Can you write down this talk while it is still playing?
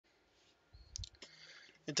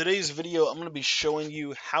In today's video, I'm going to be showing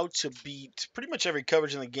you how to beat pretty much every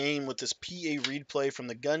coverage in the game with this PA read play from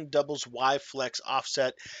the gun doubles Y flex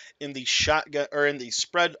offset in the shotgun or in the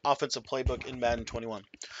spread offensive playbook in Madden 21.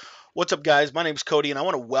 What's up, guys? My name is Cody, and I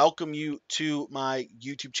want to welcome you to my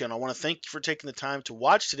YouTube channel. I want to thank you for taking the time to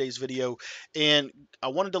watch today's video, and I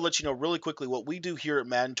wanted to let you know really quickly what we do here at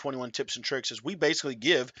Madden 21 Tips and Tricks is we basically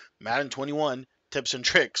give Madden 21 tips and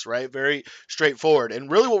tricks, right? Very straightforward.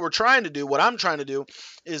 And really what we're trying to do, what I'm trying to do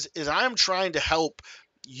is I'm trying to help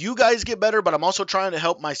you guys get better, but I'm also trying to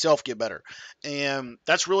help myself get better. And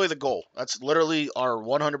that's really the goal. That's literally our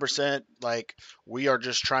 100%. Like, we are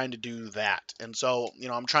just trying to do that. And so,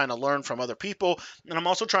 I'm trying to learn from other people, and I'm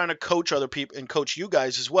also trying to coach other people and coach you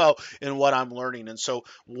guys as well in what I'm learning. And so,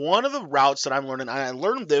 one of the routes that I'm learning, I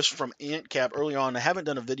learned this from ncaa early on. I haven't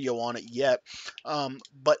done a video on it yet,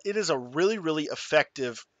 but it is a really, really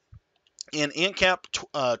effective. And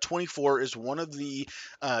ncaa 24 is one of the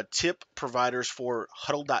tip providers for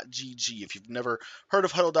huddle.gg. If you've never heard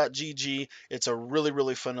of huddle.gg, it's a really,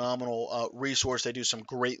 really phenomenal resource. They do some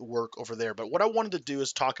great work over there. But what I wanted to do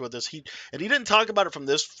is talk about this. He didn't talk about it from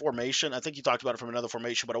this formation. I think he talked about it from another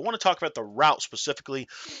formation. But I want to talk about the route specifically.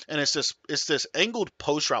 And it's this angled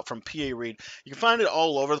post route from PA Read. You can find it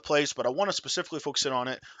all over the place, but I want to specifically focus in on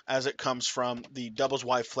it as it comes from the doubles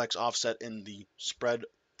Y flex offset in the spread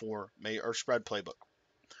for May or spread playbook.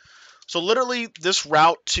 So literally, this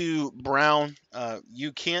route to Brown,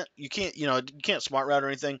 you can't smart route or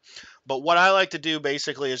anything. But what I like to do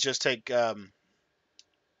basically is just take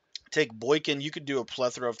Boykin. You could do a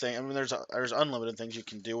plethora of things. I mean, there's unlimited things you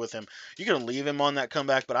can do with him. You can leave him on that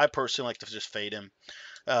comeback, but I personally like to just fade him.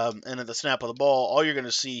 And at the snap of the ball, all you're going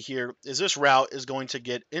to see here is this route is going to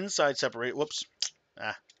get inside separate. Whoops.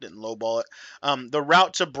 Didn't lowball it. The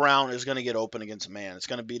route to Brown is going to get open against man. It's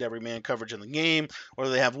going to beat every man coverage in the game, whether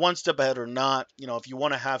they have one step ahead or not. If you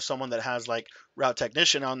want to have someone that has like route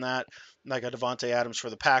technician on that, like a Devontae Adams for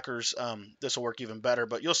the Packers, this will work even better.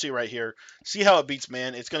 But you'll see right here, see how it beats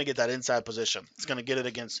man. It's going to get that inside position. It's going to get it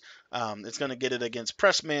against. It's going to get it against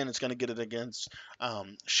press man. It's going to get it against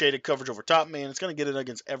shaded coverage over top man. It's going to get it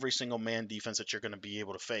against every single man defense that you're going to be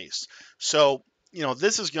able to face. So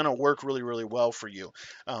this is going to work really, really well for you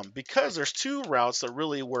because there's two routes that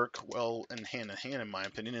really work well in hand, in my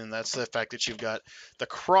opinion, and that's the fact that you've got the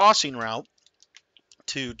crossing route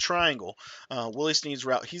to triangle. Willie Snead's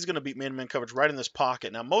route, he's going to beat man-to-man coverage right in this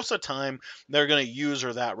pocket. Now, most of the time, they're going to use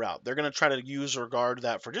or that route. They're going to try to use or guard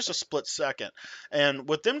that for just a split second. And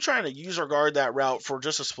with them trying to use or guard that route for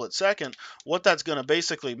just a split second, what that's going to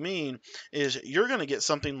basically mean is you're going to get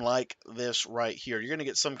something like this right here. You're going to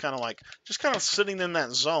get some kind of like, just kind of sitting in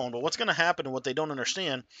that zone. But what's going to happen and what they don't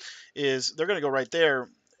understand is they're going to go right there.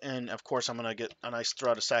 And of course, I'm going to get a nice throw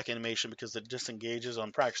out of sack animation because the disengages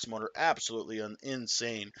on practice mode are absolutely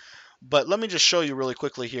insane. But let me just show you really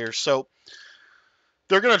quickly here. So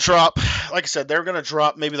they're going to drop, like I said, they're going to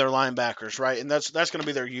drop maybe their linebackers, right? And that's going to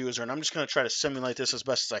be their user. And I'm just going to try to simulate this as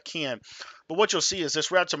best as I can. But what you'll see is this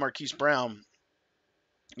route to Marquise Brown,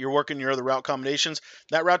 you're working your other route combinations.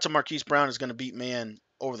 That route to Marquise Brown is going to beat man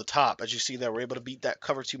over the top. As you see that, we're able to beat that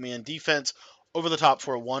cover two man defense over the top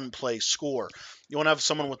for a one-play score. You want to have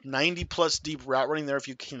someone with 90-plus deep route running there if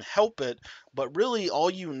you can help it, but really all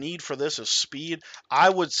you need for this is speed. I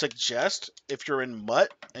would suggest if you're in MUT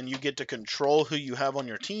and you get to control who you have on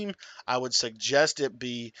your team, I would suggest it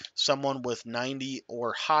be someone with 90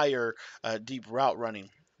 or higher deep route running.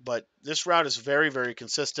 But this route is very, very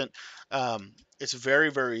consistent. It's very,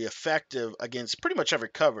 very effective against pretty much every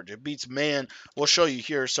coverage. It beats man. We'll show you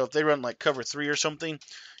here. So if they run like cover 3 or something,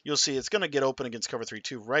 you'll see it's going to get open against cover 3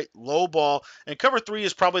 too, right? Low ball. And cover 3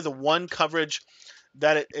 is probably the one coverage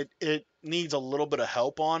that it needs a little bit of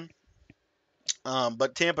help on.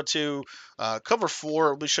 But Tampa 2, cover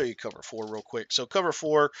 4, let me show you cover 4 real quick. So cover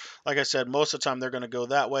 4, like I said, most of the time they're going to go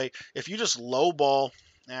that way. If you just low ball,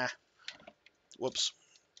 whoops,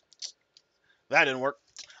 that didn't work.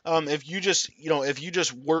 If you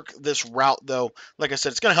just work this route though, like I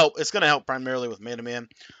said, it's gonna help. It's gonna help primarily with man-to-man,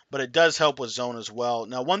 but it does help with zone as well.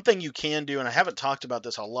 Now, one thing you can do, and I haven't talked about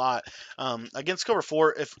this a lot, against cover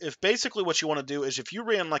 4, if basically what you want to do is if you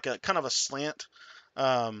ran like a kind of a slant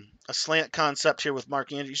concept here with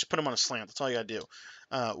Mark Andrews, you just put him on a slant. That's all you gotta do.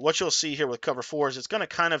 What you'll see here with cover 4 is it's going to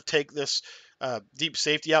kind of take this deep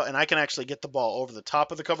safety out, and I can actually get the ball over the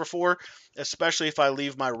top of the cover 4, especially if I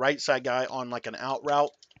leave my right side guy on like an out route.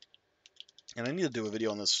 and I need to do a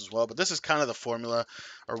video on this as well, but this is kind of the formula,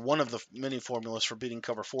 or one of the many formulas for beating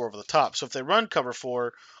cover 4 over the top. So if they run cover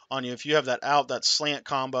 4 on you, if you have that out, that slant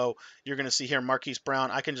combo, you're going to see here Marquise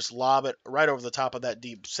Brown. I can just lob it right over the top of that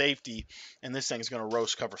deep safety, and this thing is going to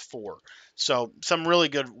roast cover 4. So some really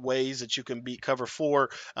good ways that you can beat cover 4.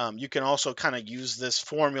 You can also kind of use this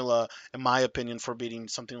formula, in my opinion, for beating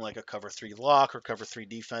something like a cover 3 lock or cover 3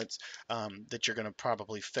 defense that you're going to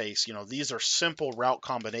probably face. These are simple route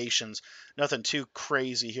combinations, nothing too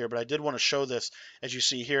crazy here, but I did want to show this. As you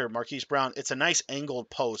see here, Marquise Brown, it's a nice angled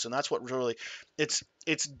post, and that's what really, it's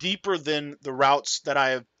deeper than the routes that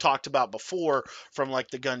I have talked about before from like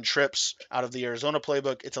the gun trips out of the Arizona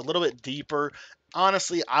playbook. It's a little bit deeper.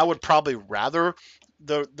 Honestly, I would probably rather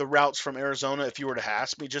the routes from Arizona if you were to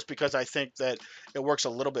ask me, just because I think that it works a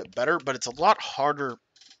little bit better, but it's a lot harder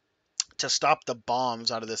to stop the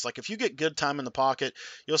bombs out of this. Like if you get good time in the pocket,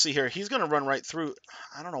 you'll see here he's going to run right through.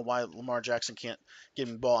 I don't know why Lamar Jackson can't give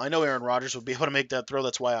him the ball. I know Aaron Rodgers would be able to make that throw.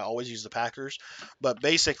 That's why I always use the Packers. But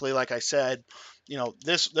basically, like I said,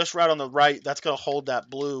 this route on the right, that's going to hold that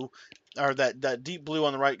blue, or that deep blue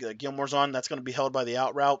on the right that Gilmore's on. That's going to be held by the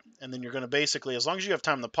out route, and then you're going to basically, as long as you have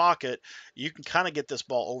time in the pocket, you can kind of get this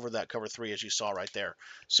ball over that cover 3, as you saw right there.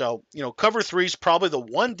 So cover 3 is probably the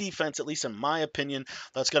one defense, at least in my opinion,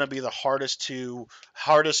 that's going to be the hardest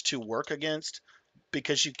to work against,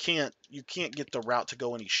 because you can't get the route to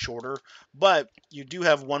go any shorter, but you do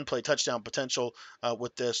have one play touchdown potential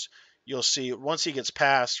with this. You'll see once he gets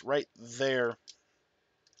past right there,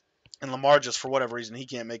 and Lamar, just for whatever reason, he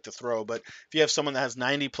can't make the throw. But if you have someone that has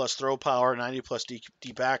 90 plus throw power, 90 plus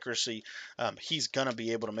deep accuracy, he's going to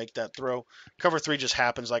be able to make that throw. Cover 3 just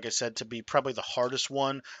happens, like I said, to be probably the hardest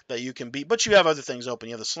one that you can beat. But you have other things open.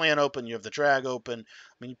 You have the slant open. You have the drag open.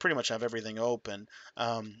 I mean, you pretty much have everything open.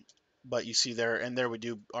 But you see there, and there we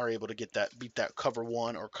are able to beat that cover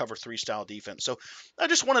 1 or cover 3 style defense. So I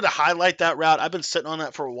just wanted to highlight that route. I've been sitting on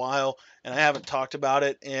that for a while, and I haven't talked about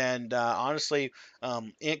it. And honestly,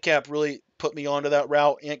 Antcap really put me onto that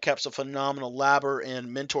route. Antcap's a phenomenal labber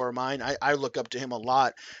and mentor of mine. I look up to him a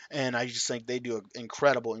lot, and I just think they do an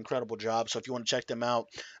incredible, incredible job. So if you want to check them out,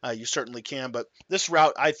 you certainly can. But this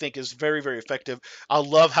route, I think, is very, very effective. I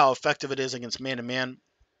love how effective it is against man-to-man.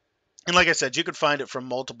 And like I said, you could find it from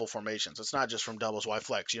multiple formations. It's not just from doubles, Y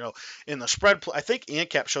flex. In the spread, I think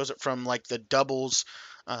ANCAP shows it from like the doubles.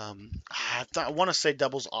 I want to say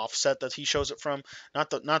doubles offset that he shows it from, not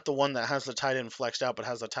the one that has the tight end flexed out, but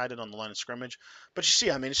has the tight end on the line of scrimmage. But you see,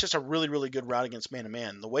 I mean, it's just a really, really good route against man to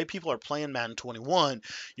man. The way people are playing Madden 21,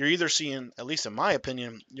 you're either seeing, at least in my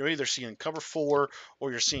opinion, you're either seeing cover 4 or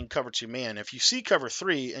you're seeing cover 2 man. If you see cover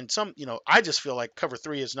 3, and I just feel like cover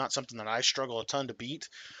 3 is not something that I struggle a ton to beat.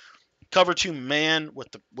 Cover 2 man with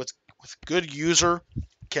good user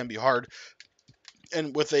can be hard.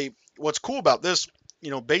 And what's cool about this,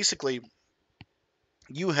 basically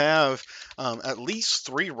you have at least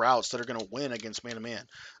 3 routes that are going to win against man to man,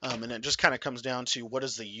 and it just kind of comes down to what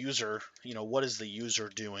is the user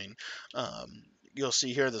doing. You'll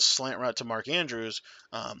see here the slant route to Mark Andrews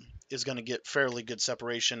is going to get fairly good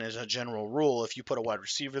separation as a general rule. If you put a wide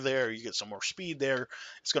receiver there, you get some more speed there,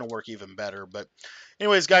 it's going to work even better. But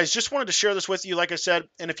anyways, guys, just wanted to share this with you, like I said.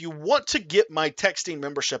 And if you want to get my texting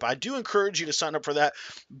membership, I do encourage you to sign up for that.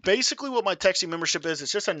 Basically, what my texting membership is,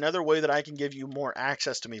 it's just another way that I can give you more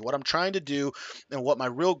access to me. What I'm trying to do, and what my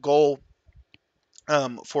real goal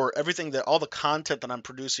for everything, that all the content that I'm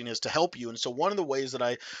producing, is to help you. And so one of the ways that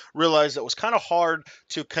I realized that was kind of hard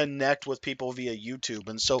to connect with people via YouTube,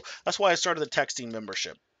 and so that's why I started the texting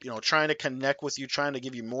membership. Trying to connect with you, trying to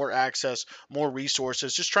give you more access, more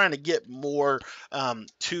resources, just trying to get more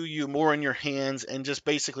to you, more in your hands, and just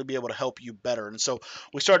basically be able to help you better. And so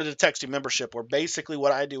we started a texting membership where basically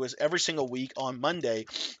what I do is every single week on Monday,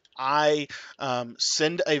 I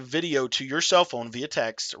send a video to your cell phone via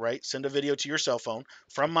text, right? Send a video to your cell phone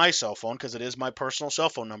from my cell phone, because it is my personal cell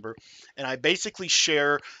phone number. And I basically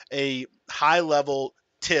share a high level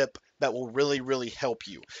tip that will really, really help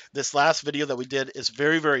you. This last video that we did is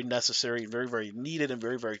very, very necessary, very, very needed, and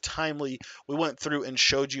very, very timely. We went through and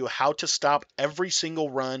showed you how to stop every single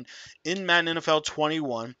run in Madden NFL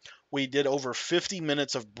 21. We did over 50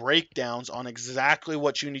 minutes of breakdowns on exactly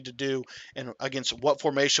what you need to do and against what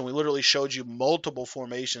formation. We literally showed you multiple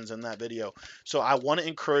formations in that video. So I want to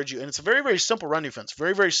encourage you, and it's a very, very simple run defense,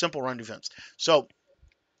 very, very simple run defense. So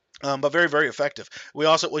but very, very effective. We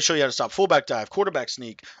show you how to stop fullback dive, quarterback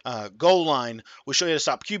sneak, goal line. We show you how to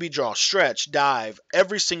stop QB draw, stretch, dive,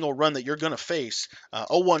 every single run that you're going to face,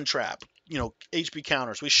 0-1 trap, HP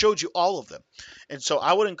counters. We showed you all of them. And so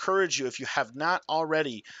I would encourage you, if you have not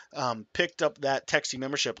already picked up that texting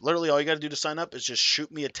membership, literally all you got to do to sign up is just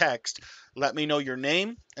shoot me a text. Let me know your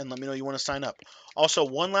name and let me know you want to sign up. Also,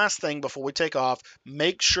 one last thing before we take off,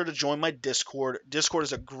 make sure to join my Discord. Discord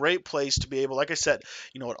is a great place to be able, like I said,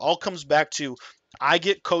 it all comes back to I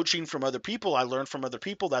get coaching from other people. I learn from other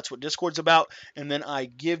people. That's what Discord's about. And then I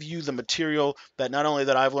give you the material that not only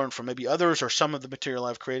that I've learned from maybe others or some of the material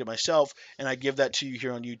I've created myself, and I give that to you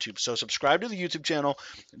here on YouTube. So subscribe to the YouTube channel,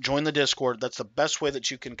 join the Discord. That's the best way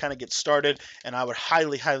that you can kind of get started. And I would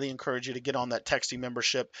highly, highly encourage you to get on that texting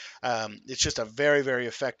membership. It's just a very, very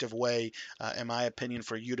effective way, in my opinion,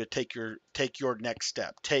 for you to take your next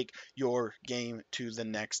step, take your game to the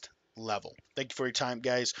next level. Thank you for your time,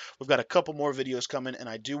 guys. We've got a couple more videos coming, and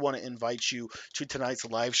I do want to invite you to tonight's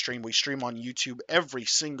live stream. We stream on YouTube every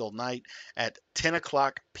single night at 10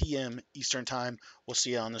 o'clock p.m. Eastern Time. We'll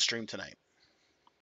see you on the stream tonight.